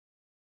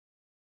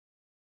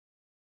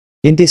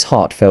In this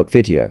heartfelt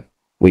video,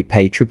 we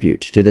pay tribute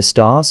to the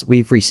stars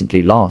we've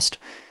recently lost,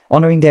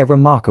 honoring their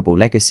remarkable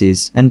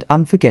legacies and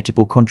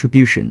unforgettable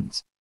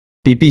contributions.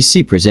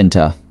 BBC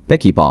presenter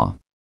Becky Barr.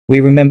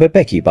 We remember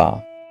Becky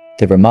Barr,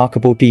 the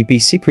remarkable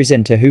BBC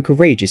presenter who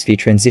courageously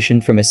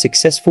transitioned from a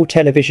successful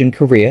television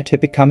career to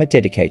become a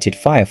dedicated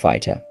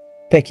firefighter.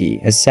 Becky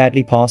has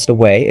sadly passed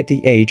away at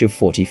the age of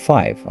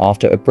 45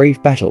 after a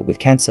brave battle with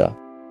cancer.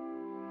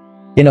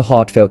 In a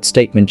heartfelt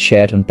statement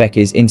shared on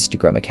Becky's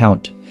Instagram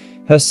account,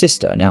 her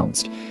sister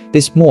announced,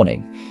 "This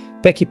morning,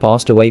 Becky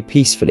passed away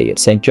peacefully at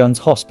St. John's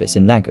Hospice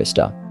in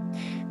Lancaster.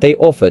 They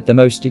offered the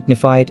most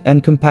dignified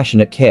and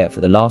compassionate care for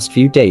the last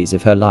few days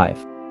of her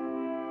life.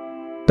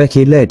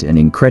 Becky led an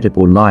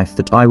incredible life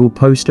that I will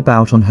post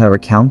about on her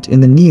account in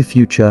the near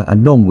future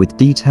along with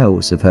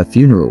details of her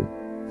funeral."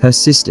 Her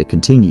sister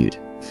continued,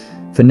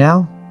 "For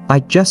now,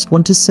 I just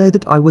want to say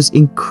that I was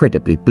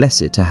incredibly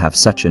blessed to have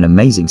such an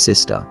amazing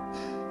sister.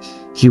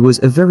 She was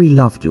a very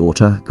loved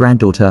daughter,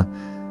 granddaughter,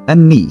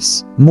 and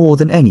niece more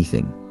than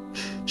anything.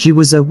 She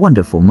was a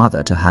wonderful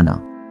mother to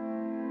Hannah."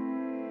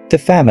 The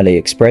family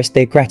expressed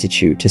their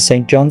gratitude to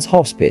St. John's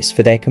Hospice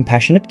for their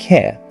compassionate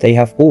care. They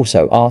have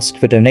also asked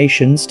for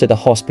donations to the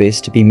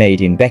hospice to be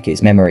made in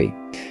Becky's memory,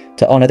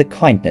 to honor the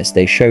kindness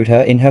they showed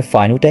her in her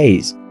final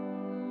days.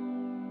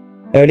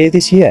 Earlier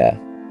this year,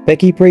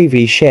 Becky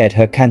bravely shared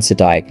her cancer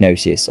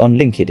diagnosis on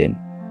LinkedIn,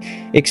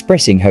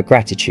 expressing her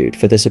gratitude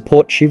for the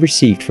support she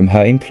received from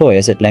her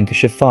employers at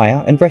Lancashire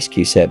Fire and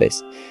Rescue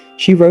Service.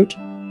 She wrote,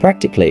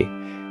 "Practically,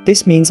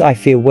 this means I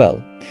feel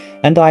well,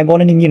 and I'm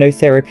on an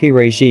immunotherapy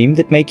regime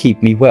that may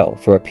keep me well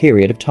for a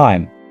period of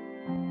time.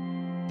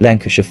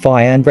 Lancashire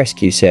Fire and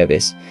Rescue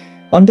Service,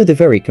 under the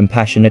very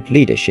compassionate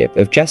leadership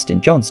of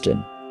Justin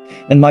Johnston,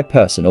 and my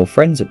personal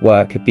friends at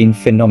work have been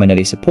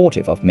phenomenally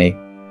supportive of me."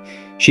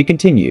 She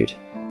continued,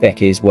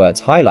 Becky's words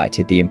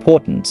highlighted the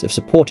importance of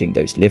supporting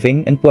those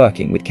living and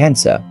working with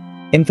cancer,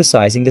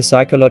 emphasizing the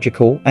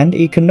psychological and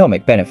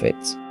economic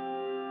benefits.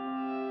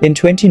 In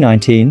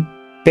 2019,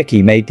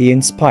 Becky made the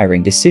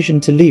inspiring decision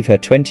to leave her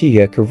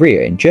 20-year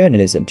career in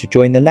journalism to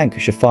join the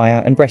Lancashire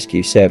Fire and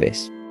Rescue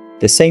Service,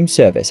 the same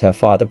service her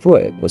father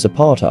Roy was a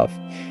part of.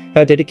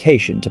 Her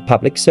dedication to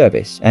public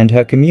service and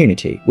her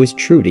community was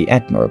truly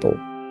admirable.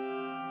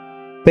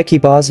 Becky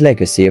Barr's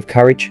legacy of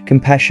courage,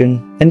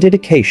 compassion, and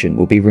dedication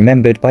will be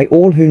remembered by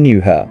all who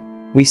knew her.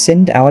 We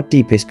send our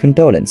deepest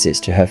condolences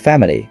to her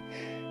family,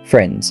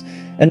 friends,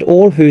 and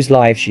all whose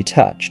lives she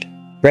touched.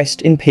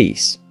 Rest in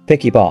peace,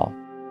 Becky Barr.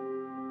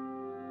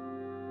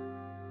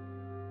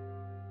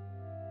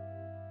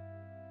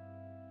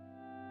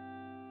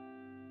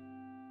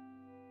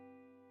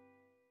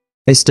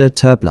 Esther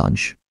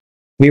Terblanche.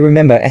 We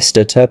remember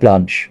Esther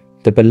Terblanche,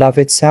 the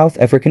beloved South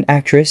African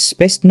actress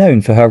best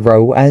known for her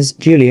role as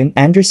Gillian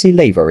Andressy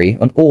Lavery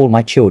on All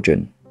My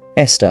Children.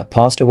 Esther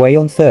passed away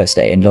on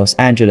Thursday in Los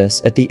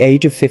Angeles at the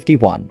age of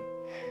 51.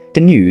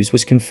 The news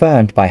was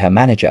confirmed by her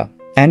manager,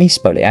 Annie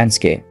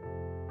Spoliansky.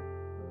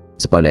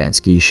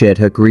 Spoliansky shared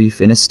her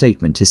grief in a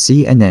statement to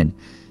CNN,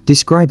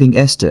 describing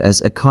Esther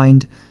as a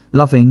kind,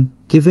 loving,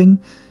 giving,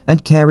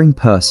 and caring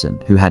person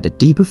who had a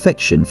deep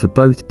affection for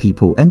both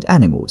people and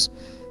animals.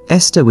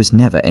 "Esther was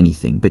never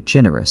anything but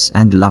generous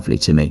and lovely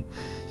to me."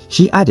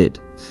 She added,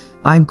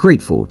 "I am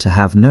grateful to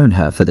have known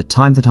her for the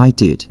time that I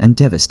did and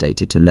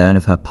devastated to learn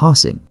of her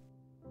passing."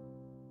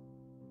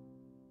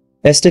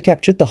 Esther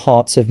captured the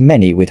hearts of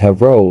many with her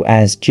role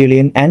as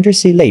Gillian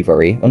Andressy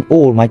Lavery on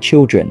All My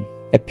Children,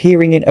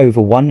 appearing in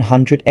over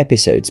 100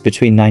 episodes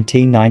between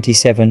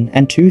 1997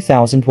 and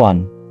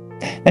 2001,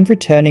 and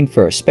returning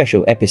for a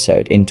special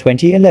episode in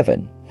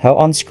 2011. Her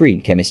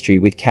on-screen chemistry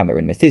with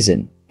Cameron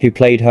Mathison, who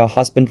played her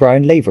husband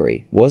Ryan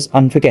Lavery, was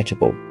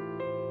unforgettable.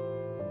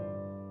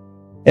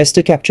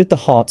 Esther captured the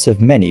hearts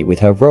of many with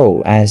her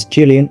role as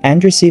Gillian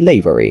Andressy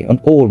Lavery on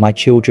All My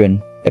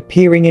Children,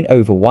 appearing in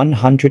over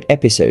 100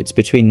 episodes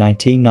between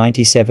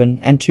 1997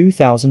 and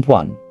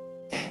 2001,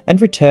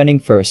 and returning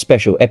for a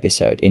special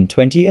episode in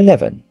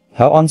 2011.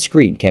 Her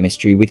on-screen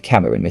chemistry with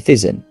Cameron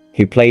Mathison,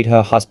 who played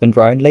her husband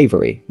Ryan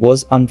Lavery,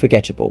 was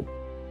unforgettable.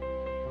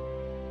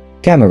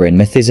 Cameron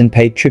Mathison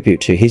paid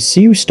tribute to his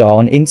Sioux star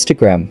on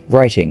Instagram,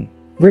 writing,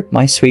 "Rip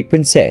my sweet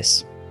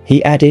princess."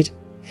 He added,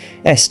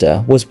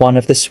 "Esther was one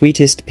of the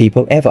sweetest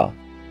people ever."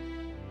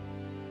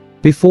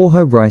 Before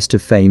her rise to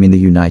fame in the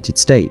United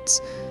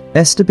States,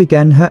 Esther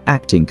began her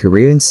acting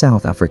career in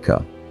South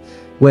Africa,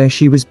 where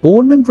she was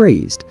born and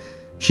raised.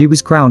 She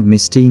was crowned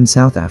Miss Teen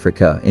South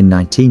Africa in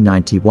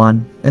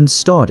 1991 and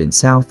starred in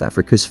South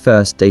Africa's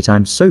first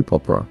daytime soap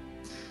opera,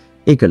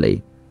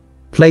 Igoli,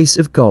 Place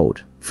of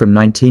Gold, from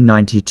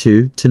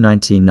 1992 to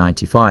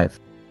 1995.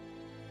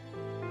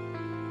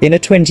 In a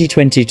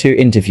 2022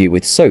 interview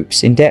with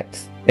Soaps in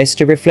Depth,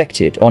 Esther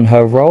reflected on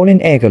her role in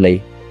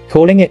Igoli,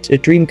 calling it a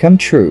dream come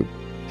true.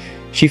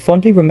 She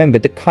fondly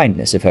remembered the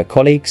kindness of her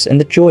colleagues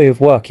and the joy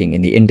of working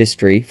in the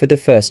industry for the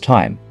first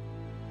time.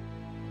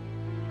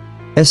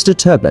 Esther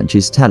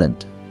Terblanche's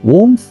talent,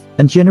 warmth,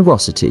 and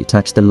generosity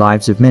touched the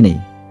lives of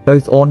many,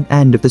 both on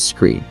and off the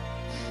screen.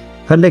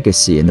 Her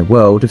legacy in the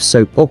world of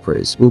soap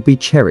operas will be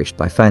cherished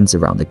by fans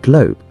around the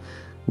globe.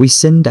 We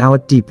send our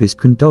deepest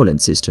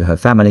condolences to her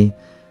family,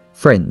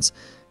 friends,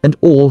 and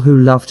all who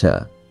loved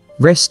her.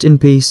 Rest in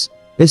peace,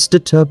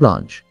 Esther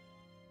Blanche.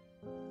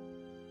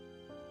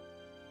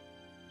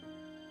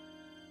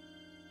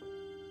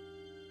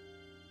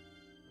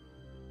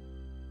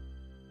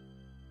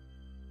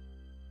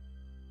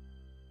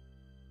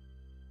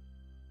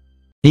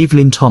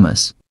 Evelyn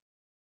Thomas.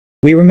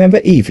 We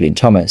remember Evelyn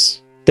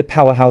Thomas, the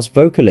powerhouse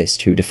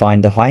vocalist who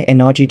defined the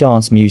hi-NRG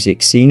dance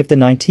music scene of the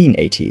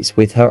 1980s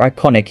with her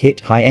iconic hit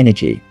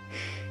hi-NRG.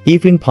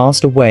 Evelyn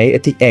passed away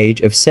at the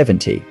age of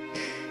 70.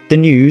 The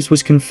news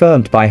was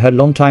confirmed by her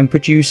longtime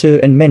producer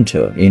and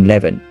mentor in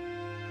Levin.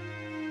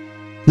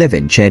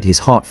 Levin shared his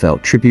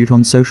heartfelt tribute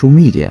on social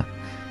media,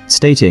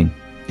 stating,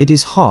 "It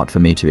is hard for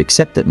me to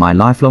accept that my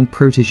lifelong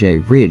protege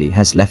really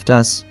has left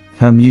us.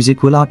 Her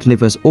music will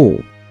outlive us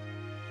all."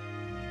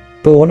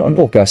 Born on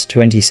August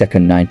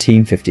 22,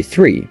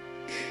 1953,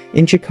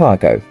 in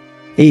Chicago,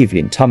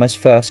 Evelyn Thomas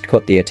first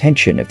caught the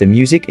attention of the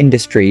music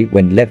industry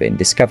when Levin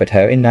discovered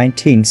her in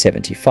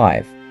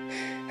 1975.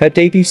 Her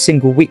debut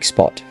single Weak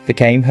Spot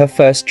became her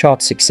first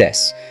chart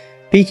success,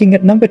 peaking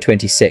at number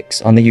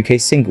 26 on the UK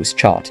Singles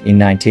Chart in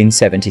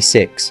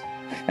 1976,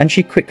 and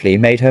she quickly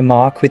made her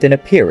mark with an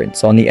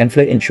appearance on the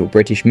influential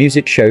British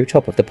music show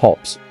Top of the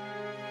Pops.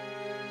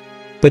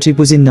 But it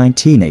was in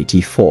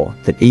 1984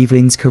 that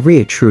Evelyn's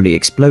career truly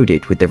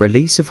exploded with the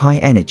release of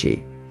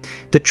hi-NRG.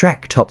 The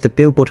track topped the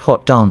Billboard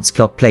Hot Dance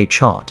Club Play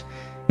chart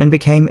and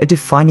became a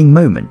defining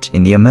moment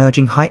in the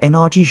emerging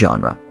hi-NRG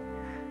genre,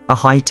 a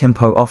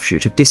high-tempo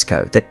offshoot of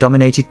disco that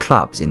dominated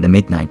clubs in the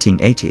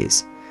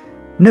mid-1980s.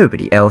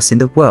 Nobody else in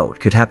the world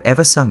could have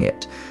ever sung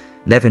it,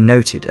 Levin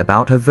noted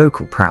about her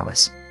vocal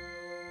prowess.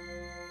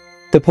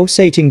 The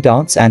pulsating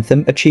dance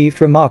anthem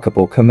achieved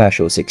remarkable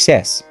commercial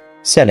success,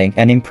 selling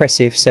an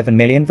impressive 7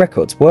 million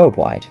records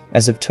worldwide.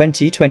 As of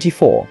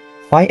 2024,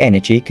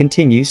 hi-NRG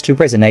continues to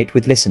resonate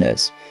with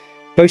listeners,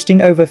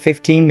 boasting over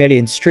 15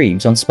 million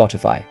streams on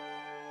Spotify.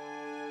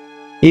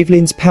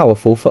 Evelyn's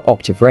powerful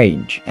four-octave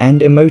range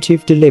and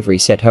emotive delivery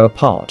set her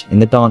apart in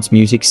the dance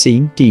music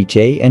scene.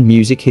 DJ and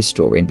music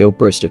historian Bill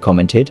Brewster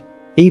commented,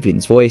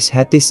 "Evelyn's voice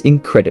had this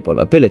incredible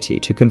ability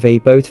to convey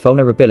both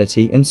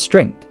vulnerability and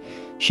strength.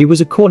 She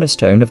was a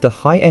cornerstone of the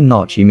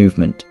hi-NRG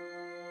movement."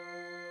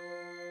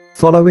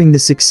 Following the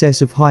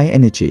success of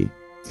hi-NRG,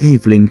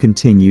 Evelyn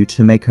continued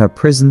to make her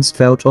presence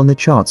felt on the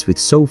charts with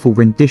soulful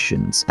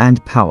renditions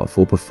and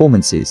powerful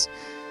performances.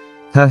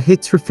 Her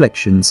hits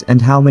Reflections and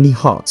How Many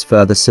Hearts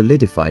further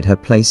solidified her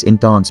place in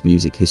dance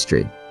music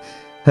history.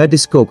 Her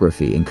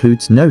discography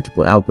includes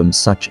notable albums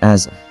such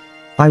as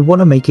I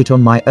Wanna Make It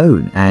On My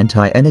Own and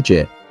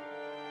hi-NRG.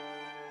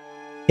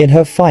 In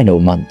her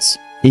final months,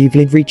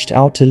 Evelyn reached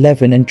out to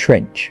Levin and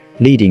Trench,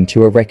 leading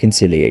to a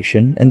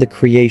reconciliation and the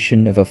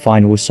creation of a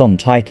final song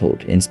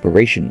titled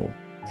Inspirational.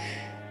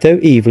 Though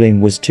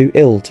Evelyn was too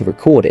ill to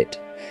record it,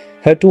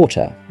 her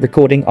daughter,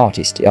 recording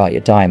artist Aya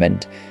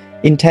Diamond,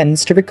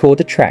 intends to record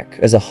the track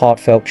as a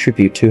heartfelt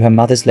tribute to her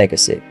mother's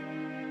legacy.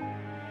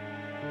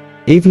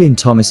 Evelyn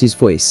Thomas's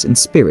voice and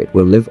spirit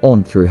will live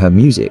on through her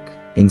music,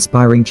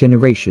 inspiring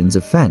generations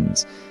of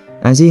fans.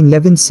 As Ian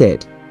Levin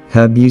said,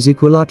 "Her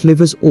music will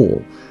outlive us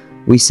all.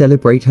 We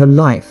celebrate her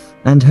life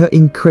and her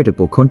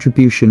incredible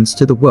contributions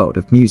to the world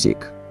of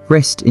music.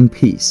 Rest in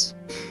peace,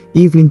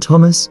 Evelyn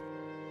Thomas."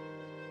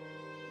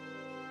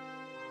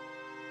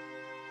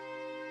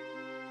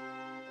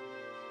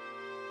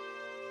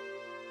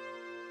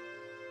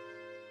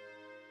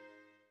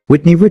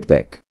 Whitney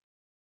Ridbeck.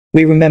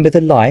 We remember the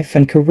life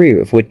and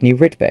career of Whitney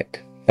Ridbeck,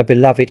 a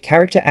beloved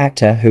character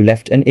actor who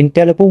left an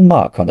indelible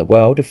mark on the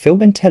world of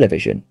film and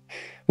television.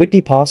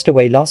 Whitney passed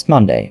away last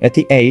Monday at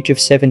the age of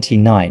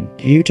 79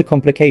 due to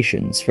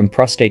complications from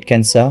prostate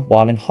cancer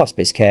while in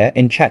hospice care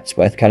in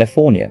Chatsworth,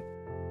 California.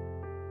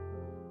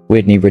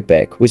 Whitney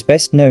Ridbeck was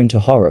best known to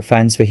horror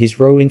fans for his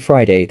role in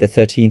Friday the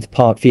 13th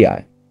Part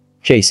VI,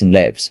 Jason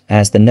Leves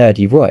as the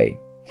nerdy Roy.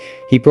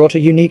 He brought a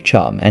unique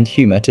charm and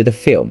humor to the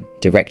film.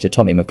 Director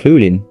Tommy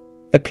McLoughlin,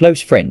 a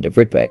close friend of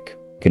Ridbeck,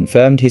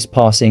 confirmed his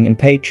passing and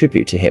paid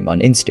tribute to him on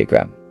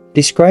Instagram,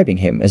 describing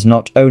him as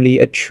not only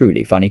a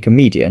truly funny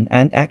comedian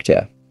and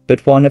actor,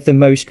 but one of the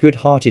most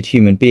good-hearted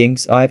human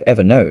beings I've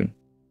ever known.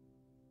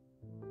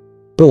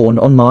 Born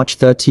on March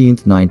 13,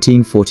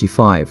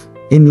 1945,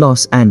 in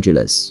Los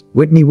Angeles,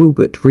 Whitney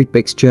Wilbert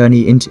Ridbeck's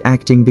journey into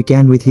acting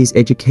began with his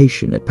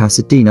education at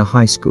Pasadena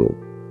High School,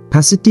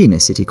 Pasadena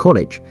City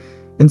College,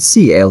 and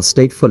CL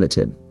State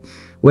Fullerton,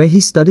 where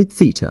he studied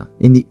theater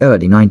in the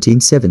early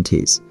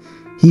 1970s.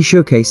 He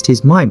showcased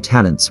his mime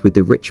talents with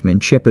the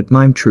Richmond Shepherd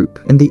Mime Troupe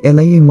and the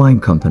LA Mime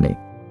Company.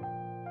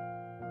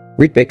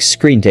 Ridbeck's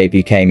screen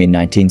debut came in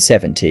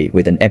 1970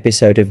 with an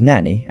episode of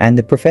Nanny and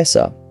the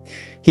Professor.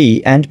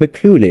 He and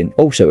McLoughlin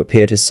also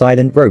appeared as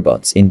silent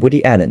robots in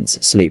Woody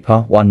Allen's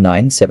Sleeper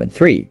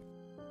 1973.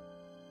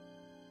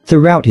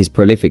 Throughout his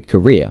prolific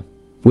career,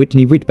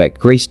 Whitney Ridbeck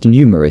graced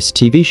numerous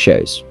TV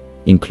shows,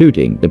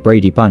 including The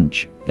Brady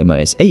Bunch,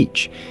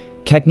 MSH,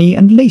 Cagney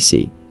and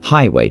Lacey,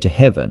 Highway to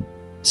Heaven,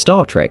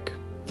 Star Trek,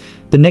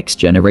 The Next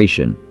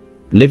Generation,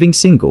 Living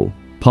Single,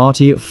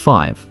 Party of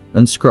Five,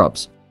 and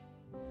Scrubs.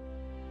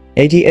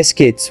 ADS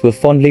kids will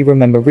fondly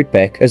remember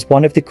Rydbeck as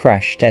one of the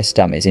crash test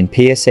dummies in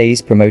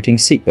PSAs promoting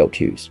seatbelt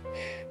use,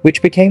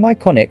 which became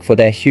iconic for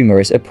their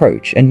humorous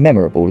approach and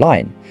memorable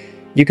line,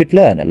 "You could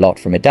learn a lot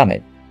from a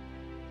dummy."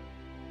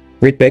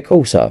 Rydbeck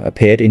also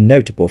appeared in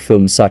notable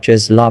films such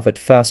as Love at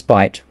First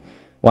Bite,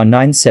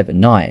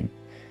 1979,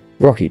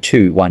 Rocky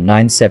II,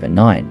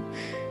 1979,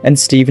 and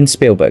Steven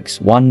Spielberg's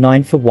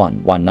 19 for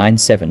 1,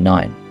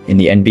 1979. In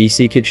the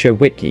NBC kids show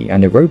Whitney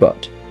and the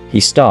Robot, he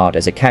starred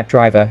as a cat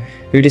driver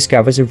who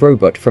discovers a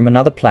robot from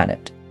another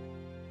planet.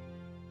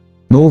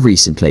 More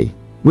recently,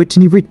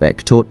 Whitney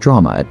Rydbeck taught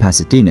drama at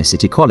Pasadena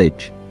City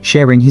College,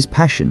 sharing his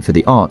passion for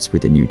the arts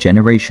with the new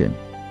generation.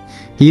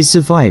 He is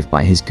survived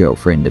by his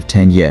girlfriend of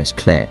 10 years,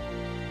 Claire.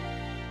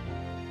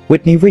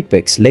 Whitney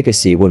Rydbeck's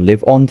legacy will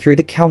live on through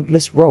the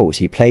countless roles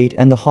he played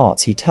and the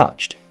hearts he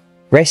touched.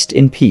 Rest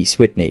in peace,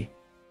 Whitney.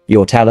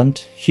 Your talent,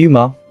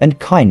 humor, and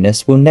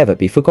kindness will never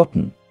be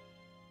forgotten.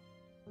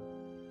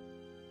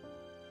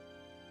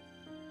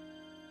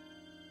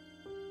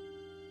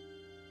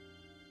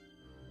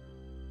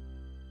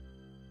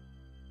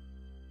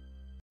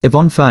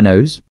 Yvonne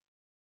Furnos.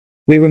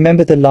 We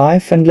remember the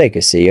life and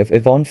legacy of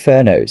Yvonne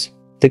Furnos,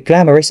 the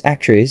glamorous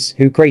actress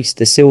who graced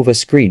the silver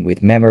screen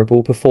with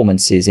memorable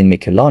performances in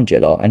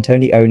Michelangelo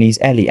Antonioni's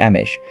Ellie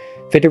Amish,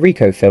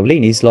 Federico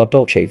Fellini's La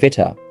Dolce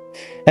Vita,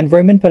 and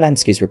Roman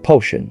Polanski's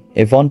Repulsion.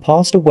 Yvonne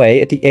passed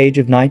away at the age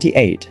of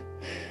 98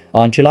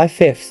 on July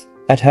 5th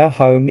at her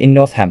home in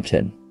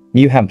Northampton,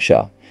 New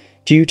Hampshire,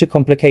 due to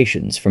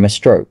complications from a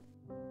stroke.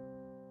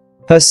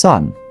 Her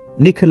son,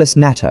 Nicholas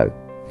Natto,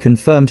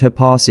 confirmed her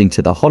passing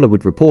to The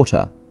Hollywood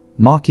Reporter,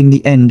 marking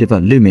the end of a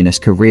luminous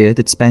career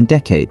that spanned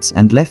decades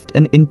and left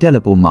an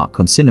indelible mark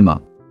on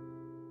cinema.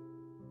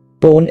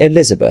 Born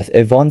Elizabeth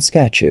Yvonne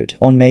Scatcherd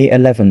on May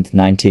 11,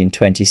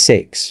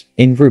 1926,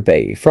 in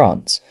Roubaix,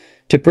 France,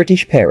 to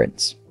British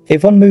parents,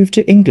 Yvonne moved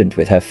to England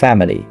with her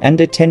family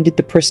and attended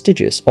the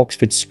prestigious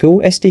Oxford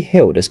School St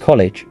Hilda's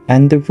College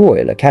and the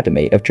Royal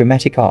Academy of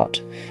Dramatic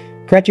Art,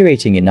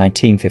 graduating in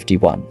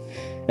 1951.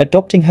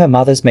 Adopting her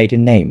mother's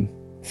maiden name,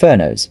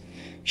 Furnos,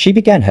 she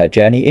began her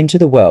journey into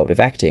the world of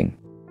acting.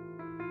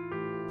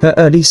 Her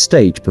early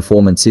stage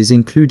performances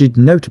included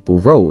notable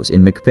roles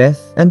in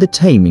Macbeth and The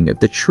Taming of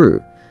the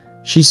Shrew.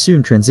 She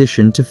soon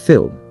transitioned to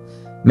film,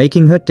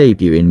 making her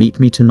debut in Meet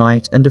Me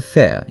Tonight and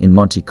Affair in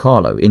Monte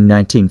Carlo in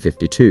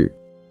 1952.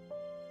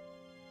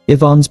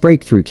 Yvonne's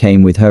breakthrough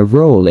came with her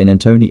role in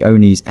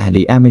Antonioni's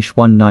Ellie Amish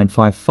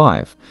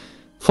 1955,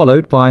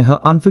 followed by her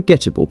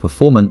unforgettable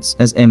performance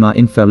as Emma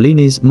in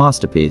Fellini's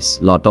masterpiece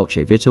La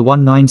Dolce Vita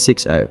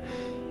 1960.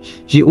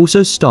 She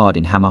also starred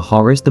in Hammer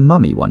Horror's The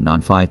Mummy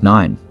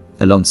 1959,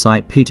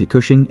 alongside Peter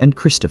Cushing and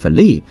Christopher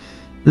Lee,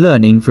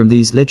 learning from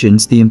these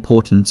legends the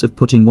importance of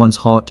putting one's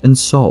heart and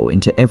soul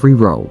into every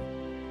role.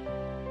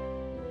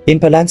 In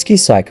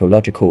Polanski's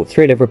psychological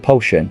thriller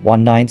Repulsion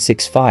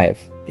 1965,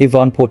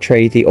 Yvonne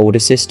portrayed the older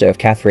sister of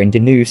Catherine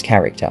Deneuve's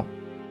character,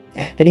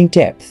 adding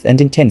depth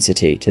and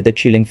intensity to the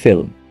chilling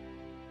film.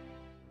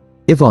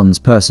 Yvonne's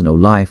personal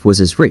life was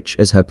as rich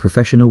as her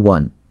professional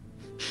one.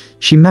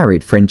 She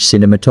married French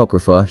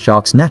cinematographer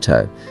Jacques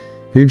Natto,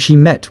 whom she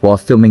met while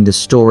filming The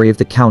Story of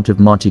the Count of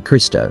Monte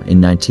Cristo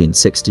in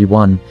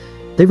 1961.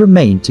 They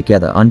remained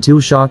together until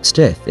Jacques'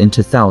 death in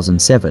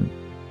 2007.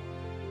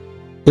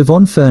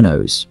 Yvonne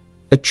Furnos,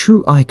 a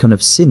true icon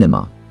of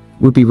cinema,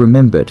 will be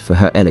remembered for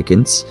her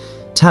elegance,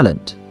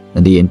 talent,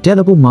 and the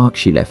indelible mark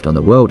she left on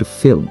the world of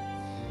film.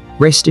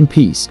 Rest in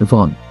peace,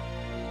 Yvonne.